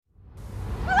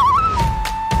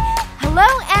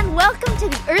to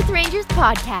the Earth Rangers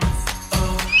podcast.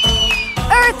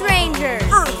 Earth Rangers!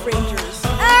 Earth Rangers!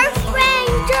 Earth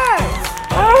Rangers!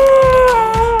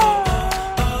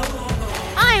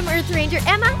 I'm Earth Ranger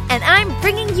Emma, and I'm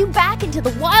bringing you back into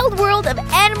the wild world of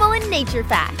animal and nature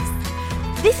facts.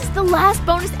 This is the last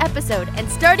bonus episode, and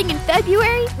starting in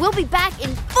February, we'll be back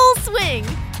in full swing.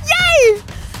 Yay!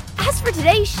 As for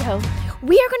today's show,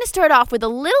 we are going to start off with a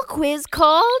little quiz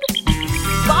called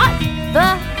Spot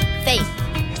the Fake.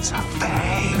 It's a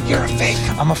fake. You're a fake.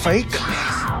 I'm a fake.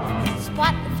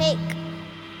 Spot the fake.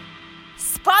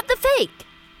 Spot the fake.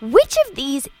 Which of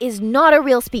these is not a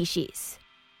real species?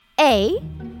 A,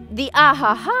 the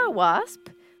ahaha wasp.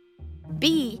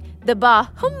 B, the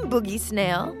bahumbugi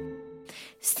snail.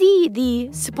 C, the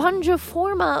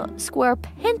Spongiforma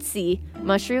squarepensy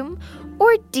mushroom.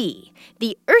 Or D,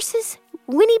 the Ursus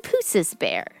winnipusus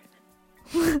bear.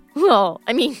 Well,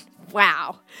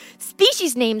 wow.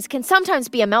 Species names can sometimes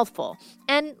be a mouthful,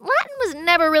 and Latin was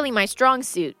never really my strong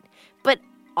suit. But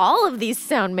all of these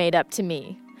sound made up to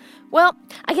me. Well,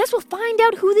 I guess we'll find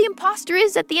out who the imposter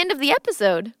is at the end of the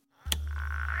episode.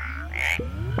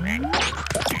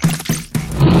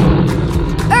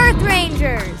 Earth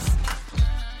Rangers!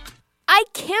 I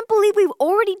can't believe we've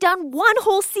already done one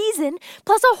whole season,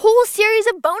 plus a whole series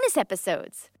of bonus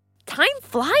episodes. Time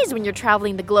flies when you're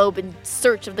traveling the globe in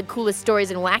search of the coolest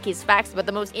stories and wackiest facts about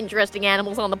the most interesting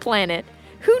animals on the planet.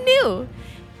 Who knew?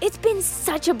 It's been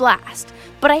such a blast,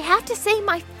 but I have to say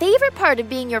my favorite part of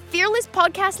being your fearless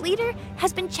podcast leader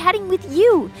has been chatting with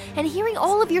you and hearing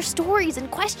all of your stories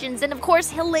and questions and, of course,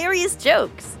 hilarious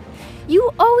jokes.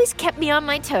 You always kept me on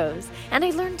my toes, and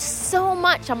I learned so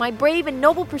much on my brave and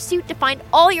noble pursuit to find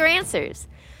all your answers.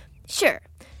 Sure,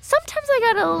 sometimes I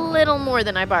got a little more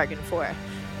than I bargained for.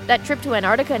 That trip to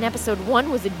Antarctica in episode 1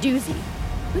 was a doozy.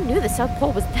 Who knew the South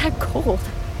Pole was that cold?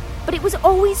 But it was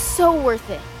always so worth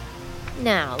it.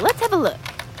 Now, let's have a look.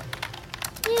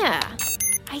 Yeah,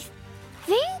 I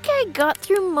think I got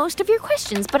through most of your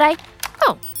questions, but I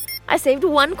saved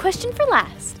one question for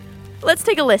last. Let's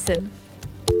take a listen.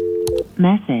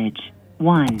 Message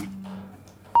 1.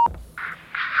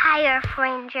 Hi, Earth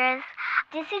Rangers.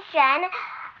 This is Jen.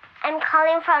 I'm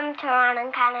calling from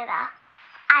Toronto, Canada.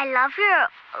 I love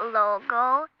your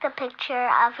logo, the picture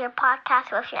of your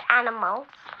podcast with your animals.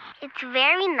 It's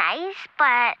very nice,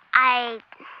 but I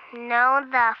know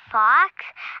the fox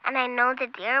and I know the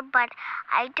deer, but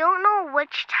I don't know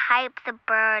which type the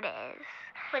bird is,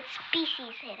 what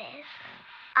species it is.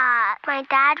 My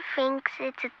dad thinks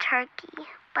it's a turkey,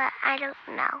 but I don't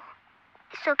know.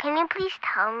 So can you please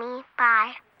tell me?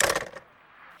 Bye.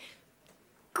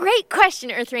 Great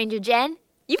question, Earth Ranger Jen.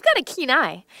 You've got a keen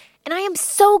eye. And I am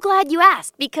so glad you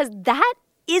asked, because that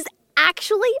is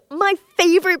actually my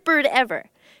favorite bird ever.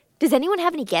 Does anyone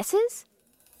have any guesses?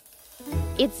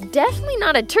 It's definitely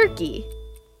not a turkey.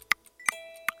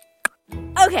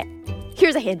 Okay,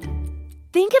 here's a hint.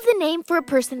 Think of the name for a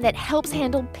person that helps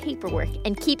handle paperwork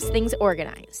and keeps things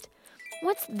organized.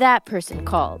 What's that person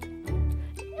called?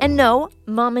 And no,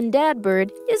 mom and dad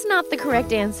bird is not the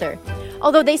correct answer,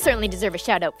 although they certainly deserve a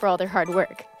shout out for all their hard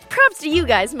work. Props to you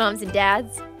guys, moms and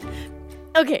dads.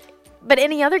 Okay, but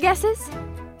any other guesses?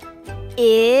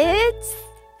 It's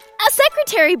a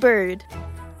secretary bird.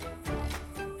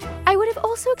 I would have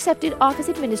also accepted office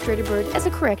administrator bird as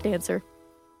a correct answer.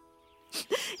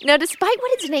 Now, despite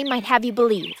what its name might have you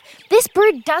believe, this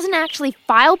bird doesn't actually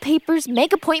file papers,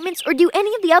 make appointments, or do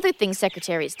any of the other things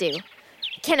secretaries do.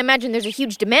 Can't imagine there's a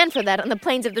huge demand for that on the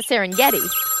plains of the Serengeti.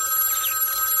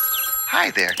 Hi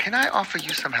there. Can I offer you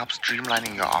some help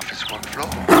streamlining your office workflow?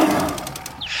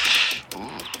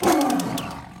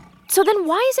 So then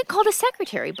why is it called a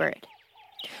secretary bird?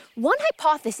 One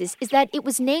hypothesis is that it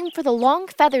was named for the long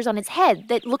feathers on its head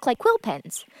that look like quill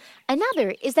pens.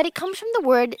 Another is that it comes from the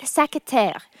word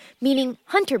secataire, meaning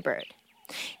hunter bird.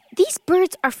 These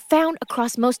birds are found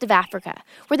across most of Africa,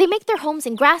 where they make their homes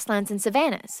in grasslands and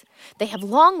savannas. They have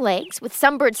long legs, with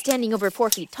some birds standing over 4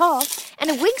 feet tall, and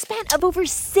a wingspan of over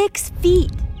 6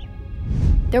 feet.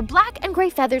 Their black and gray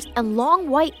feathers and long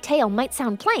white tail might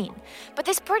sound plain, but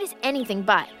this bird is anything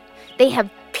but. They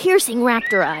have piercing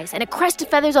raptor eyes and a crest of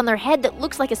feathers on their head that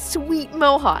looks like a sweet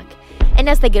mohawk. And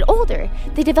as they get older,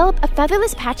 they develop a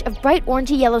featherless patch of bright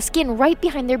orangey yellow skin right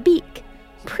behind their beak.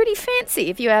 Pretty fancy,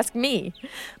 if you ask me.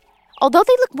 Although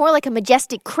they look more like a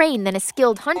majestic crane than a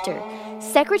skilled hunter,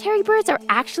 secretary birds are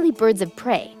actually birds of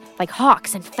prey, like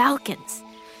hawks and falcons.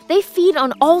 They feed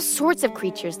on all sorts of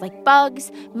creatures like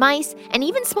bugs, mice, and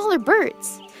even smaller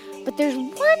birds. But there's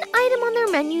one item on their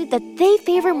menu that they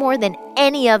favor more than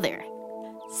any other.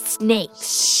 Snakes.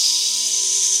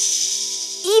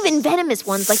 Even venomous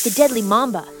ones like the deadly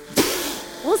mamba.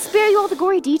 We'll spare you all the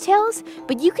gory details,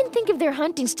 but you can think of their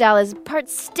hunting style as part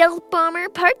stealth bomber,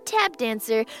 part tap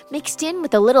dancer, mixed in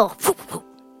with a little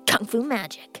kung fu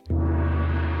magic.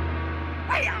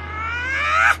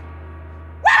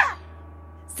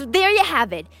 So there you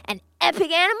have it, an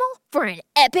epic animal for an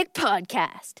epic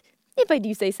podcast, if I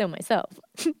do say so myself.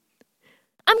 I'm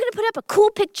going to put up a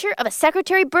cool picture of a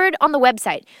secretary bird on the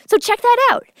website, so check that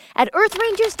out at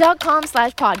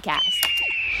earthrangers.com/podcast.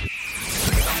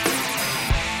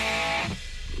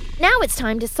 Now it's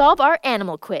time to solve our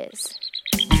animal quiz.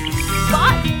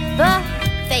 Spot the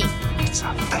fake. It's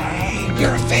a fake.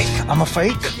 You're a fake. I'm a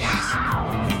fake?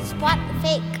 Yes. Spot the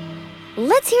fake.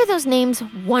 Let's hear those names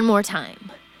one more time.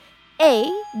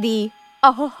 A, the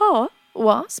ahaha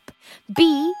wasp.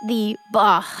 B, the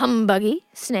bah-humbuggy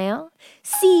snail.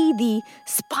 C, the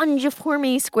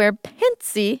spongiforme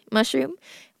squarepensy mushroom.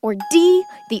 Or D,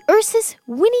 the Ursus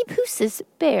winniepoosus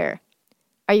bear.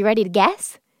 Are you ready to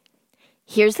guess?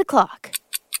 Here's the clock.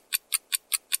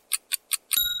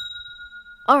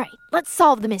 All right, let's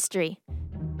solve the mystery.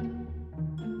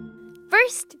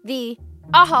 First, the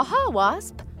ahaha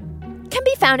wasp can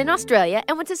be found in Australia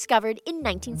and was discovered in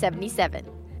 1977.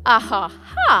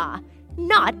 Ahaha,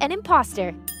 not an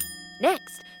imposter.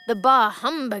 Next, the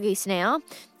bah-humbuggy snail.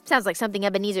 Sounds like something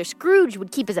Ebenezer Scrooge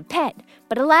would keep as a pet,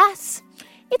 but alas,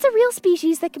 it's a real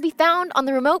species that can be found on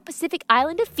the remote Pacific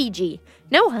island of Fiji.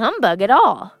 No humbug at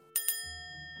all.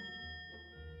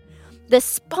 The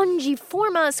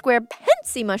spongiforme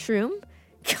squarepensy mushroom?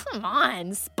 Come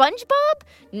on, SpongeBob?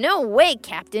 No way,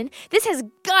 Captain. This has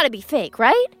got to be fake,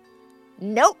 right?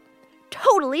 Nope.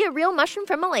 Totally a real mushroom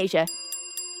from Malaysia.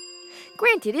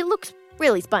 Granted, it looks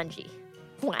really spongy.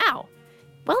 Wow.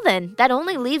 Well then, that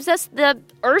only leaves us the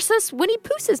Ursus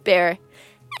winniepoosus bear.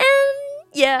 And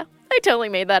yeah, I totally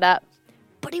made that up.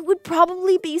 But it would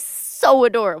probably be so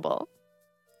adorable.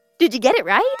 Did you get it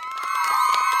right?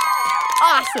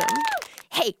 Awesome.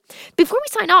 Hey, before we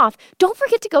sign off, don't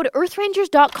forget to go to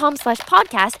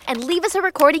earthrangers.com/podcast and leave us a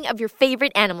recording of your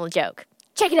favorite animal joke.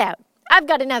 Check it out. I've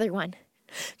got another one.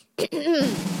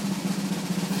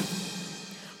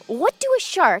 What do a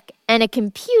shark and a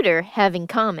computer have in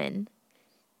common?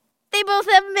 They both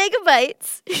have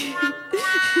megabytes.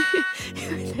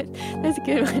 That's a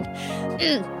good one.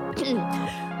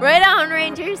 Right on,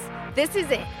 Rangers. This is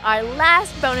it, our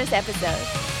last bonus episode.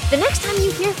 The next time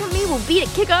you hear from me will be to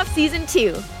kick off Season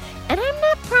 2. And I'm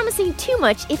not promising too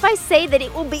much if I say that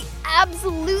it will be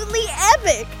absolutely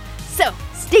epic. So,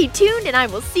 stay tuned and I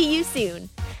will see you soon.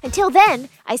 Until then,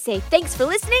 I say thanks for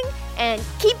listening and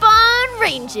keep on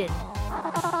ranging.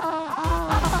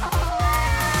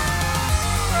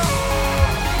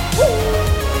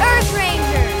 Earth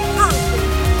Rangers! Earth Rangers!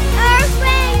 Earth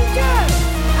Rangers!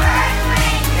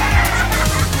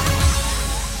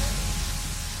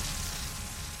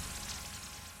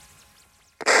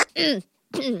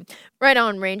 Right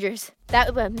on, Rangers.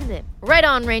 Right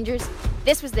on, Rangers.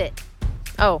 This was it.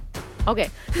 Oh, okay.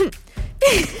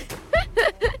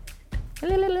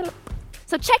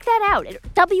 So check that out at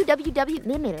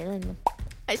www.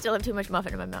 I still have too much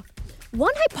muffin in my mouth.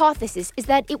 One hypothesis is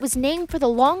that it was named for the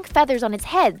long feathers on its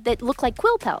head that look like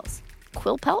quill pells.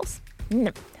 Quill pells?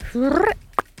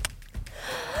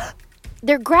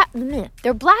 They're black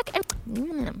and... I'm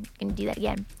going to do that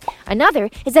again. Another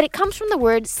is that it comes from the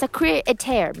word sacre et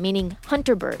terre, meaning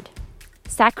hunter bird.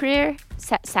 Sacre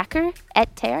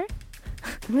et terre?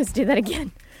 Let's do that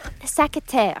again. Sacre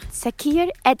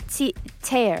et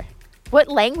terre. What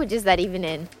language is that even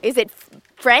in? Is it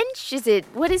French?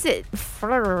 What is it?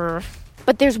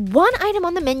 But there's one item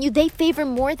on the menu they favor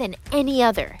more than any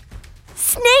other.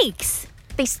 Snakes!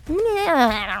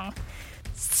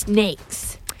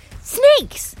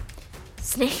 Snakes.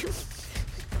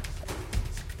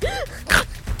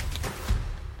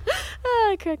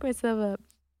 I cracked myself up.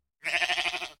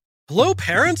 Hello,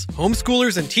 parents,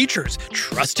 homeschoolers, and teachers.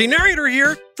 Trusty narrator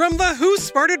here from the Who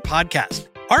Smarted podcast.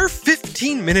 Our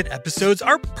 15-minute episodes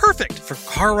are perfect for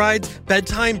car rides,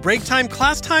 bedtime, break time,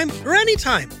 class time, or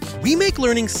anytime. We make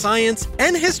learning science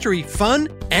and history fun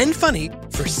and funny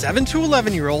for 7 to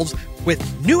 11-year-olds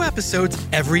with new episodes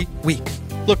every week.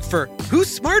 Look for Who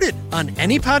Smarted on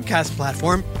any podcast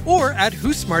platform or at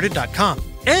whosmarted.com.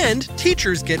 And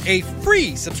teachers get a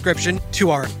free subscription to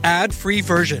our ad-free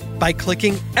version by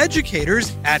clicking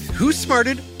educators at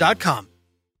whosmarted.com.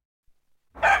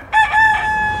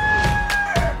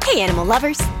 Hey, animal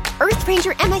lovers. Earth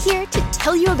Ranger Emma here to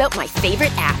tell you about my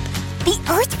favorite app, the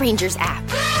Earth Rangers app.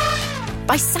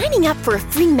 By signing up for a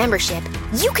free membership,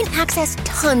 you can access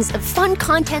tons of fun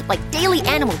content like daily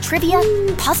animal trivia,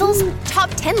 puzzles, top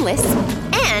 10 lists,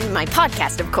 and my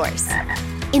podcast, of course.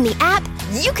 In the app,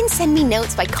 you can send me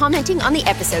notes by commenting on the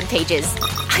episode pages.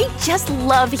 I just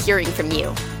love hearing from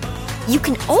you. You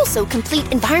can also complete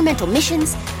environmental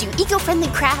missions, do eco-friendly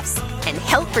crafts, and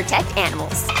help protect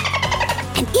animals.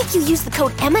 And if you use the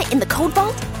code Emma in the Code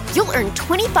Vault, you'll earn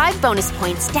 25 bonus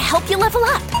points to help you level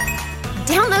up.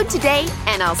 Download today,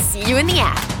 and I'll see you in the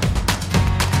app.